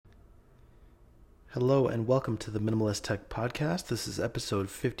Hello and welcome to the Minimalist Tech podcast. This is episode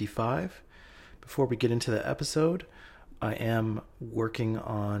 55. Before we get into the episode, I am working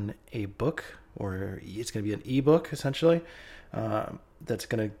on a book, or it's going to be an ebook essentially, that's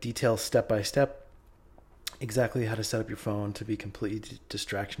going to detail step by step exactly how to set up your phone to be completely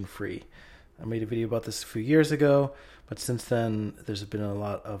distraction free. I made a video about this a few years ago, but since then there's been a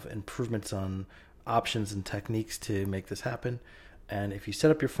lot of improvements on options and techniques to make this happen. And if you set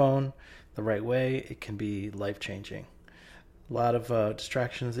up your phone the right way, it can be life-changing. A lot of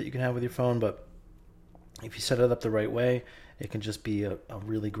distractions that you can have with your phone, but if you set it up the right way, it can just be a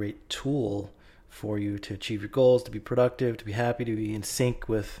really great tool for you to achieve your goals, to be productive, to be happy, to be in sync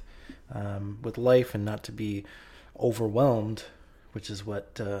with life, and not to be overwhelmed, which is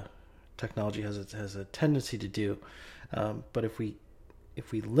what technology has a tendency to do. But if we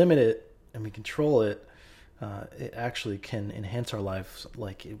limit it and we control it, it actually can enhance our lives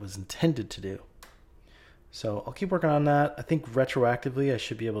like it was intended to do. So I'll keep working on that. I think retroactively I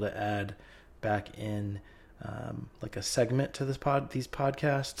should be able to add back in like a segment to these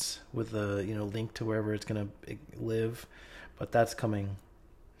podcasts with a link to wherever it's going to live, but that's coming.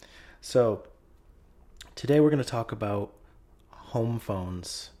 So today we're going to talk about home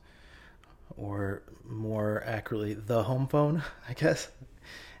phones, or more accurately, the home phone, I guess.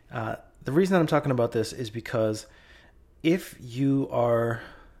 The reason that I'm talking about this is because if you are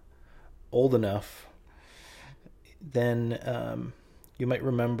old enough, then you might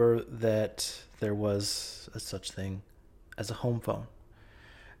remember that there was a such thing as a home phone.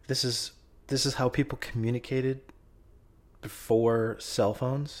 This is how people communicated before cell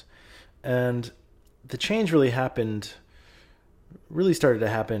phones, and the change really started to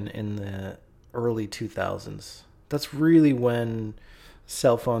happen in the early 2000s. That's really when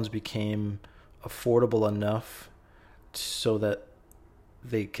cell phones became affordable enough so that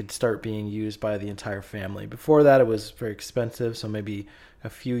they could start being used by the entire family. Before that, it was very expensive. So maybe a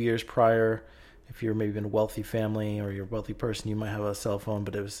few years prior, if you're maybe in a wealthy family or you're a wealthy person, you might have a cell phone,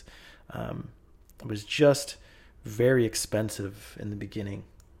 but it was just very expensive in the beginning.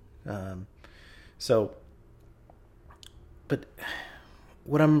 But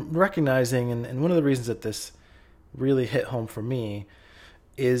what I'm recognizing, and one of the reasons that this really hit home for me,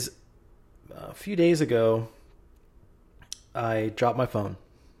 is a few days ago, I dropped my phone.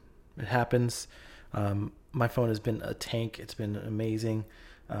 It happens. My phone has been a tank. It's been amazing.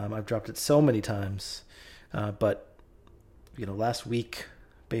 I've dropped it so many times, but last week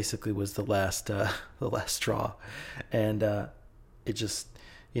basically was the last straw, and it just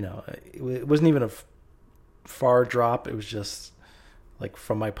it wasn't even a far drop. It was just like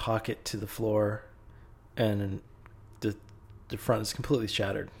from my pocket to the floor, and the front is completely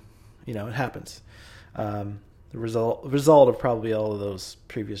shattered. It happens. The result of probably all of those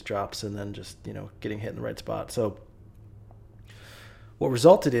previous drops, and then just getting hit in the right spot. So what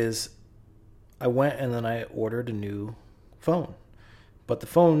resulted is I went and then I ordered a new phone, but the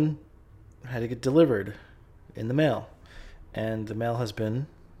phone had to get delivered in the mail, and the mail has been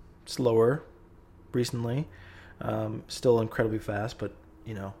slower recently. Still incredibly fast, but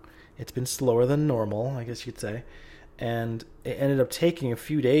it's been slower than normal, I guess you could say. And it ended up taking a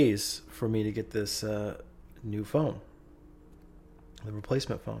few days for me to get this new phone, the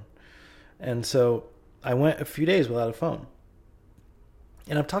replacement phone. And so I went a few days without a phone.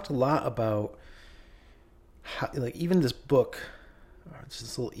 And I've talked a lot about how, even this book, or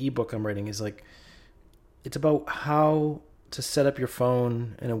this little ebook I'm writing, is it's about how to set up your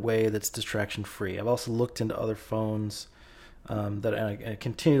phone in a way that's distraction free. I've also looked into other phones that I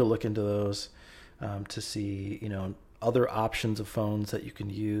continue to look into those to see, other options of phones that you can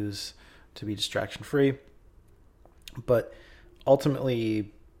use to be distraction free. But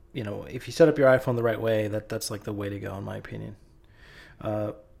ultimately, if you set up your iPhone the right way, that's like the way to go, in my opinion.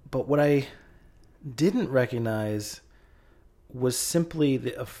 But what I didn't recognize was simply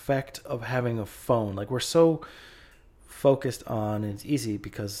the effect of having a phone. We're so focused on, and it's easy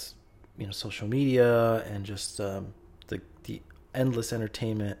because social media and just the endless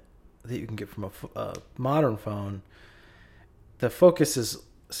entertainment that you can get from a modern phone. The focus is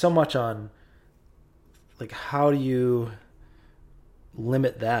so much on how do you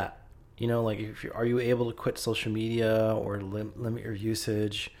limit that? Are you able to quit social media or limit your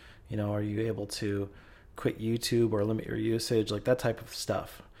usage? Are you able to quit YouTube or limit your usage? That type of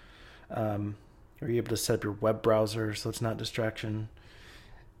stuff. Are you able to set up your web browser so it's not distraction?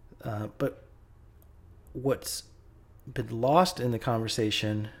 But what's been lost in the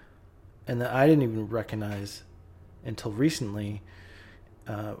conversation, and that I didn't even recognize until recently,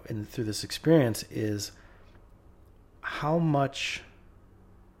 and through this experience, is how much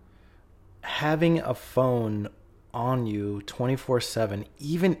having a phone on you 24/7,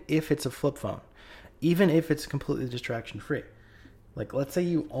 even if it's a flip phone, even if it's completely distraction free. Like, let's say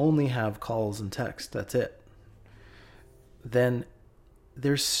you only have calls and text, that's it. Then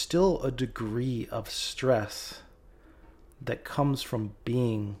there's still a degree of stress that comes from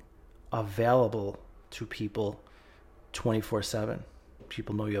being available to people 24/7.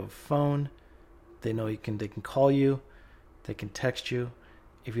 People know you have a phone. They know they can call you. They can text you.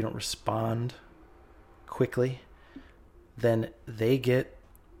 If you don't respond quickly, then they get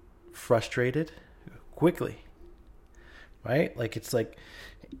frustrated quickly. Right? Like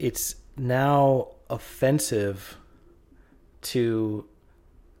it's now offensive to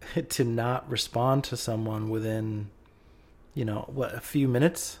not respond to someone within, a few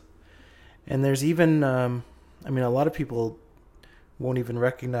minutes. And there's even, a lot of people won't even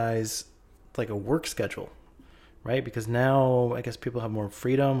recognize like a work schedule, right? Because now I guess people have more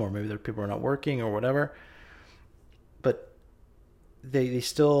freedom, or maybe their people are not working or whatever. But they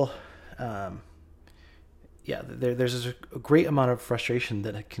still, there's a great amount of frustration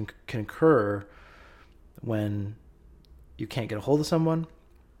that can occur when you can't get a hold of someone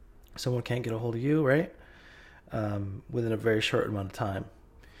can't get a hold of you, right? Within a very short amount of time.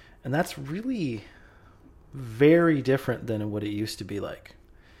 And that's really very different than what it used to be like.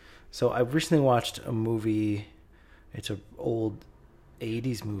 So I recently watched a movie. It's an old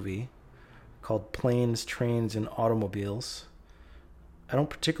 80s movie called Planes, Trains, and Automobiles. I don't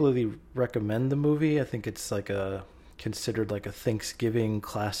particularly recommend the movie. I think it's considered like a Thanksgiving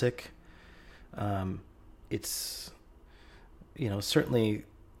classic. It's, certainly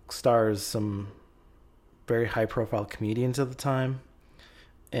stars some very high profile comedians at the time.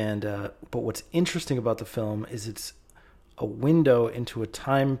 And but what's interesting about the film is it's a window into a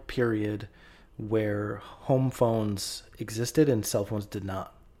time period where home phones existed and cell phones did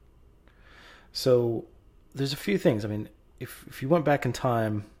not. So there's a few things. I mean, if you went back in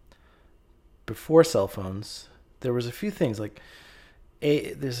time before cell phones, there was a few things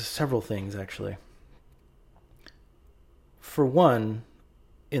there's several things actually. For one,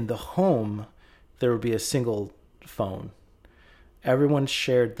 in the home, there would be a single phone. Everyone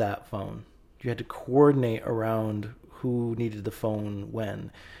shared that phone. You had to coordinate around who needed the phone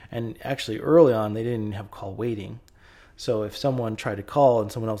when. And actually, early on, they didn't have call waiting. So if someone tried to call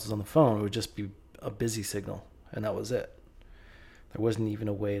and someone else was on the phone, it would just be a busy signal, and that was it. There wasn't even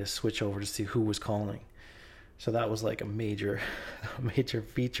a way to switch over to see who was calling. So that was like a major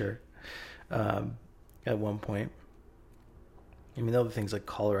feature at one point. Other things like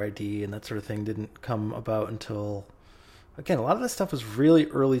caller ID and that sort of thing didn't come about until, again, a lot of this stuff was really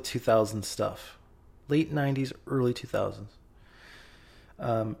early 2000s stuff. Late 90s, early 2000s.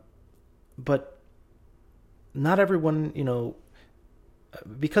 But not everyone,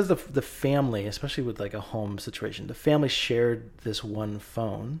 because the family, especially with like a home situation, the family shared this one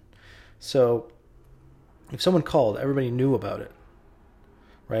phone. So if someone called, everybody knew about it,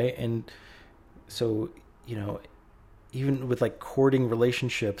 right? And so, even with like courting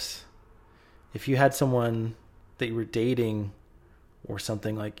relationships, if you had someone that you were dating or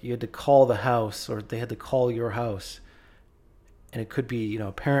something, like you had to call the house or they had to call your house, and it could be,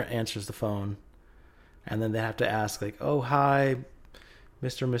 a parent answers the phone and then they have to ask like, oh, hi,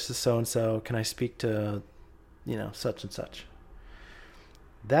 Mr. and Mrs. So-and-so, can I speak to, such and such?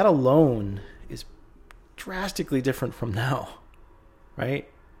 That alone is drastically different from now, right?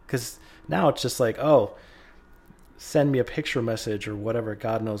 Because now it's just like, oh, send me a picture message or whatever,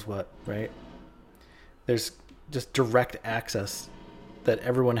 God knows what, right? There's just direct access that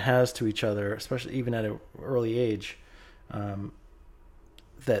everyone has to each other, especially even at an early age,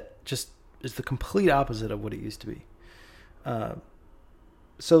 that just is the complete opposite of what it used to be.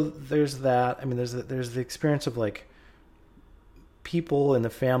 So there's that. There's the experience of like people in the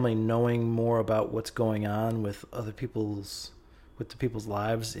family knowing more about what's going on with the people's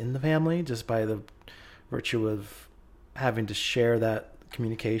lives in the family, just by the virtue of having to share that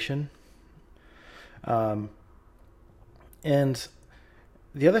communication. And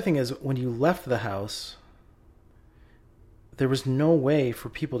the other thing is, when you left the house, there was no way for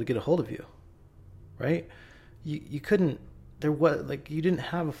people to get a hold of you, right? You couldn't. You didn't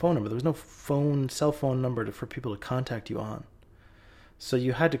have a phone number. There was no cell phone number for people to contact you on. So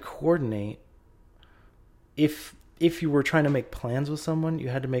you had to coordinate. If you were trying to make plans with someone, you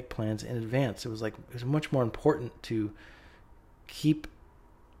had to make plans in advance. It was much more important to keep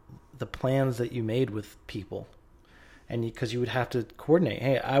the plans that you made with people. And because you would have to coordinate,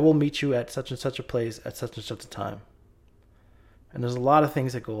 hey, I will meet you at such and such a place at such and such a time. And there's a lot of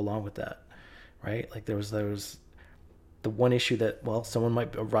things that go along with that, right? Like there was the one issue that, well, someone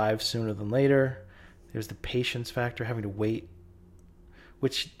might arrive sooner than later. There's the patience factor, having to wait,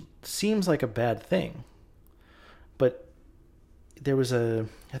 which seems like a bad thing. But there was I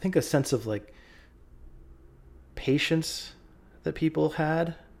think a sense of like patience that people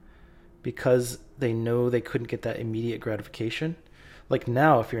had because they know they couldn't get that immediate gratification. Like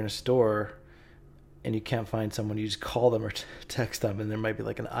now, if you're in a store and you can't find someone, you just call them or text them, and there might be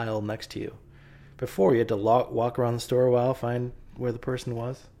like an aisle next to you. Before, you had to walk around the store a while, find where the person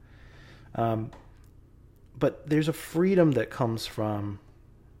was. But there's a freedom that comes from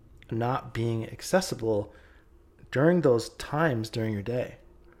not being accessible during those times during your day.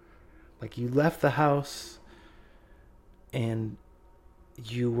 Like you left the house and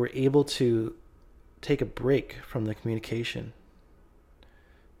you were able to take a break from the communication,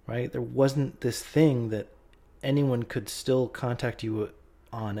 right? There wasn't this thing that anyone could still contact you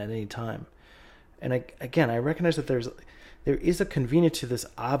on at any time. And I recognize that there is a convenience to this,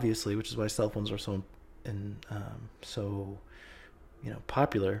 obviously, which is why cell phones are so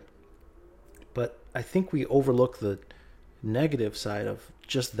popular. But I think we overlook the negative side of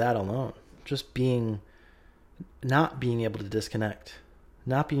just that alone, just not being able to disconnect,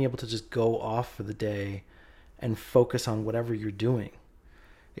 not being able to just go off for the day and focus on whatever you're doing.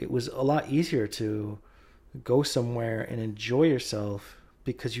 It was a lot easier to go somewhere and enjoy yourself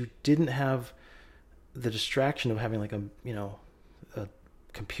because you didn't have the distraction of having like a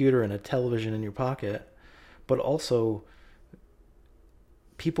computer and a television in your pocket, but also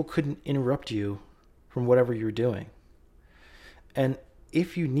people couldn't interrupt you from whatever you're doing. And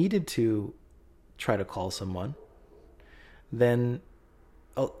if you needed to try to call someone, then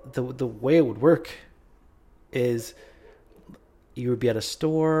the way it would work is you would be at a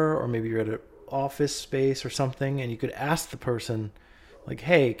store, or maybe you're at an office space or something, and you could ask the person, like,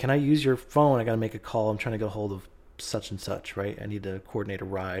 hey, can I use your phone? I got to make a call. I'm trying to get a hold of such and such, right? I need to coordinate a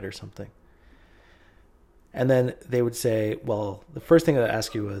ride or something. And then they would say, well, the first thing I'd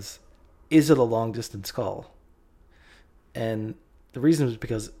ask you is it a long distance call? And the reason was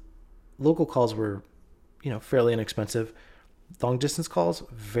because local calls were, fairly inexpensive. Long distance calls,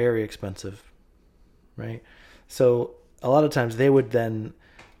 very expensive, right? So a lot of times they would then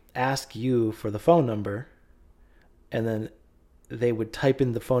ask you for the phone number, and then they would type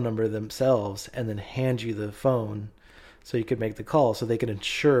in the phone number themselves and then hand you the phone so you could make the call, so they could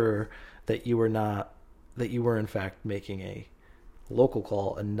ensure that you were in fact making a local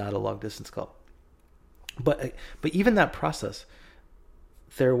call and not a long distance call. But even that process,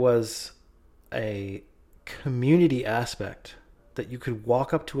 there was a community aspect that you could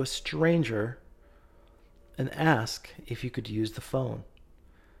walk up to a stranger and ask if you could use the phone.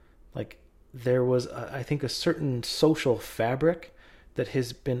 Like there was, I think, a certain social fabric that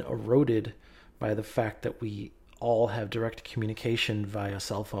has been eroded by the fact that we all have direct communication via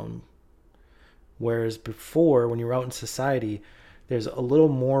cell phone. Whereas before, when you're out in society, there's a little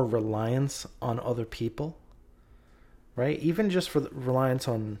more reliance on other people, right? Even just for the reliance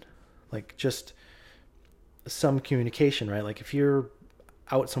on, like, just some communication, right? Like if you're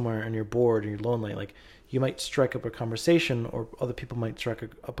out somewhere and you're bored and you're lonely, like you might strike up a conversation, or other people might strike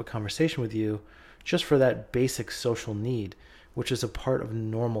up a conversation with you just for that basic social need, which is a part of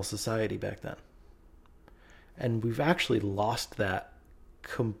normal society back then. And we've actually lost that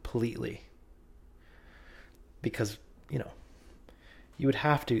completely because, you would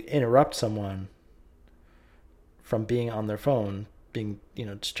have to interrupt someone from being on their phone, being,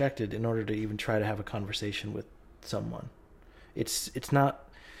 distracted, in order to even try to have a conversation with someone. It's not,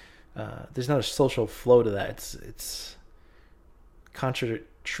 there's not a social flow to that. It contradicts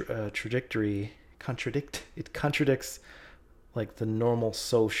like the normal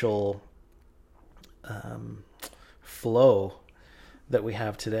social flow that we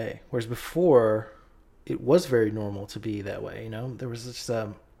have today. Whereas before, it was very normal to be that way. There was this,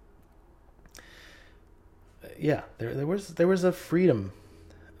 there was a freedom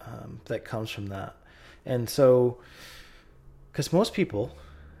that comes from that. And so, because most people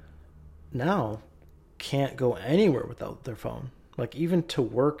now can't go anywhere without their phone, like even to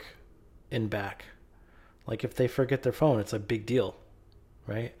work and back. Like if they forget their phone, it's a big deal,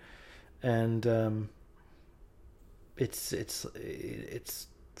 right? And it's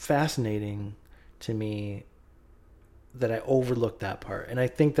fascinating to me that I overlooked that part. And I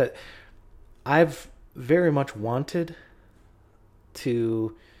think that I've very much wanted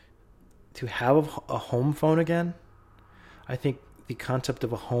to have a home phone again. I think the concept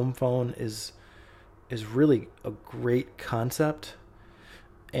of a home phone is really a great concept,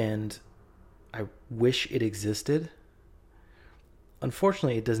 and I wish it existed.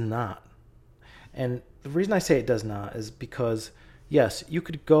 Unfortunately, it does not. And the reason I say it does not is because, yes, you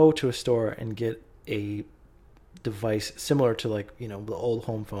could go to a store and get a device similar to, like, the old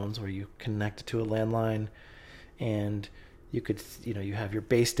home phones where you connect it to a landline, and you could, you have your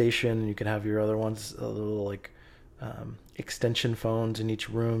base station, and you could have your other ones, a little like extension phones in each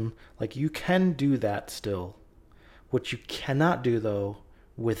room. Like, you can do that still. What you cannot do, though,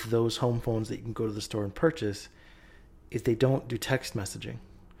 with those home phones that you can go to the store and purchase, is they don't do text messaging.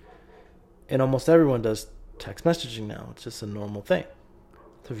 And almost everyone does text messaging now. It's just a normal thing.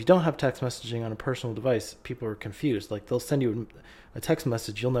 So if you don't have text messaging on a personal device, people are confused. Like, they'll send you a text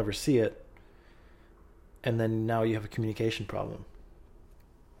message, you'll never see it, and then now you have a communication problem.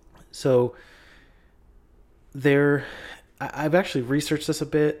 So I've actually researched this a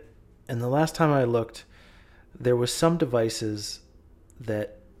bit, and the last time I looked, there was some devices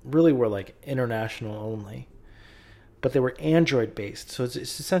that really were like international only, but they were Android based. So it's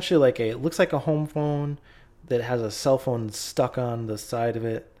essentially like it looks like a home phone that has a cell phone stuck on the side of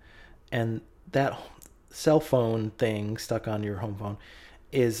it, and that cell phone thing stuck on your home phone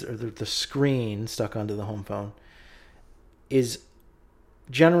or the screen stuck onto the home phone is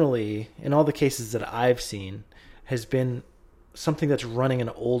generally, in all the cases that I've seen, has been something that's running an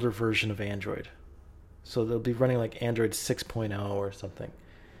older version of Android. So they'll be running like Android 6.0 or something.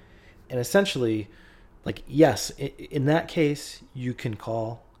 And essentially, like, yes, in that case, you can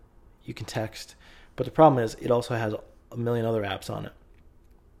call, you can text, but the problem is it also has a million other apps on it.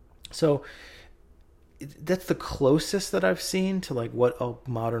 So that's the closest that I've seen to like what a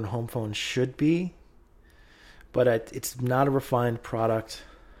modern home phone should be, but it's not a refined product.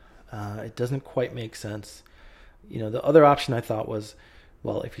 It doesn't quite make sense. The other option I thought was,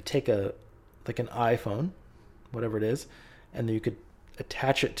 well, if you take an iPhone, whatever it is, and then you could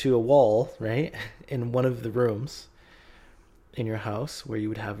attach it to a wall, right, in one of the rooms in your house where you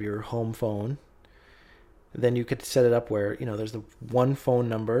would have your home phone. Then you could set it up where, there's the one phone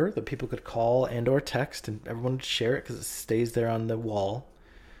number that people could call and or text, and everyone would share it because it stays there on the wall.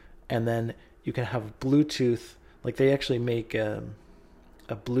 And then you can have Bluetooth. Like, they actually make a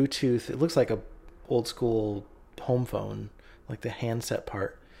Bluetooth. It looks like a old school home phone, like the handset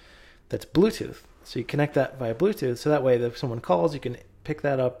part that's Bluetooth. So you connect that via Bluetooth, so that way if someone calls, you can pick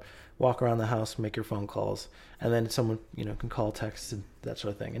that up, walk around the house, make your phone calls, and then someone can call, text, and that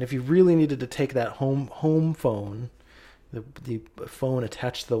sort of thing. And if you really needed to take that home phone, the phone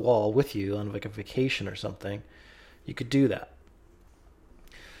attached to the wall with you on like a vacation or something, you could do that.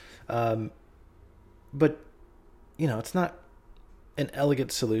 But it's not an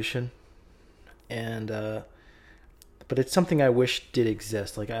elegant solution, and but it's something I wish did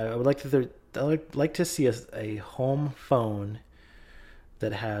exist. Like, I would like to see a home phone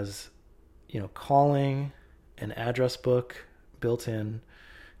that has, calling, an address book built in,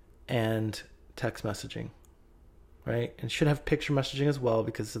 and text messaging, right? And should have picture messaging as well,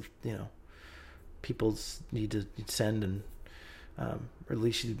 because of, people's need to send, and or at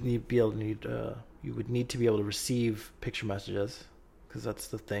least you would need to be able to receive picture messages, because that's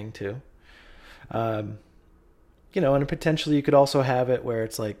the thing too. And potentially you could also have it where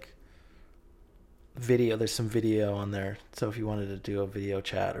it's like video. There's some video on there, so if you wanted to do a video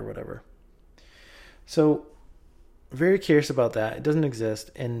chat or whatever. So, very curious about that. It doesn't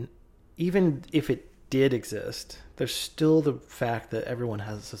exist, and even if it did exist, there's still the fact that everyone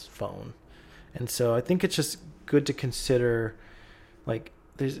has this phone. And so I think it's just good to consider, like,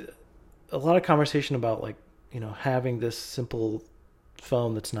 there's a lot of conversation about, like, having this simple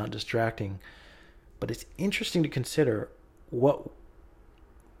phone that's not distracting, but it's interesting to consider what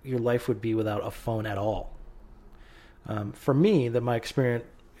your life would be without a phone at all. For me, my experiment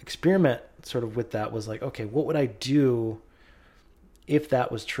sort of with that was like, okay, what would I do if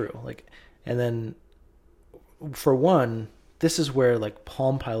that was true? Like, and then for one, this is where like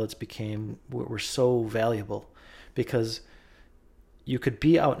Palm Pilots were so valuable, because you could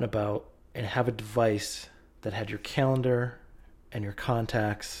be out and about and have a device that had your calendar and your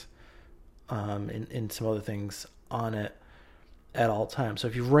contacts and some other things on it at all times. So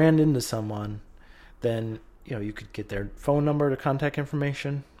if you ran into someone, then you could get their phone number to contact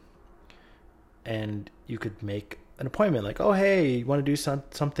information, and you could make an appointment. Like, oh, hey, you want to do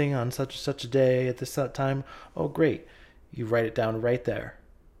something on such and such a day at this time? Oh, great. You write it down right there,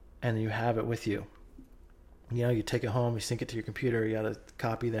 and you have it with you. You take it home, you sync it to your computer, you got a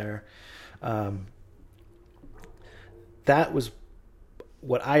copy there. That was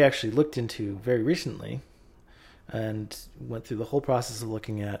what I actually looked into very recently, and went through the whole process of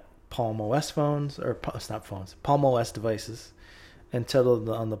looking at Palm OS phones, or it's not phones, Palm OS devices, and settled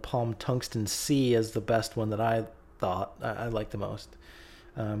on the Palm Tungsten C as the best one that I thought I liked the most.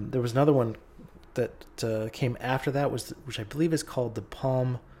 There was another one that came after that which I believe is called the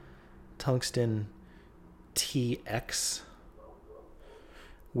Palm Tungsten TX,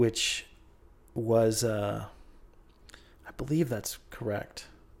 which was I believe that's correct.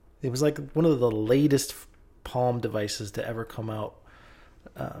 It was like one of the latest Palm devices to ever come out.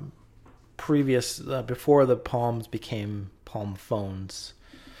 Before the Palms became Palm phones,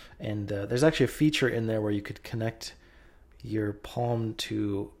 and there's actually a feature in there where you could connect your Palm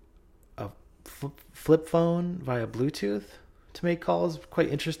to a flip phone via Bluetooth to make calls. Quite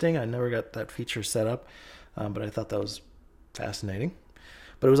interesting. I never got that feature set up, but I thought that was fascinating.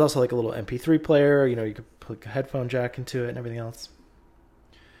 But it was also like a little MP3 player. You could put a headphone jack into it and everything else.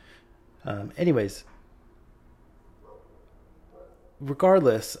 Anyways,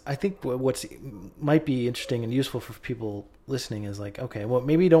 regardless, I think what's might be interesting and useful for people listening is like, okay, well,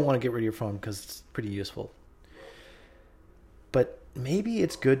 maybe you don't want to get rid of your phone because it's pretty useful. But maybe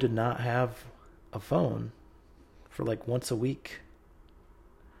it's good to not have a phone for like once a week.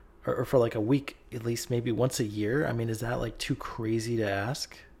 Or for like a week, at least maybe once a year. I mean, is that like too crazy to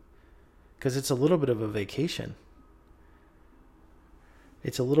ask? Because it's a little bit of a vacation.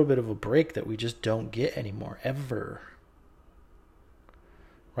 It's a little bit of a break that we just don't get anymore, ever.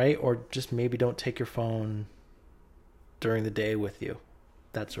 Right? Or just maybe don't take your phone during the day with you.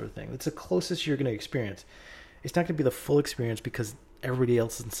 That sort of thing. It's the closest you're going to experience. It's not going to be the full experience because everybody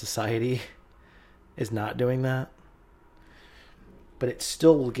else in society is not doing that. But it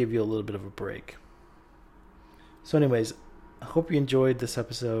still will give you a little bit of a break. So anyways, I hope you enjoyed this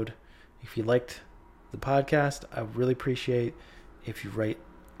episode. If you liked the podcast, I really appreciate if you write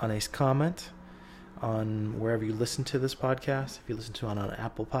a nice comment on wherever you listen to this podcast. If you listen to it on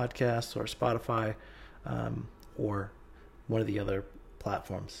Apple Podcasts or Spotify, or one of the other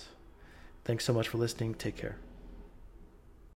platforms. Thanks so much for listening. Take care.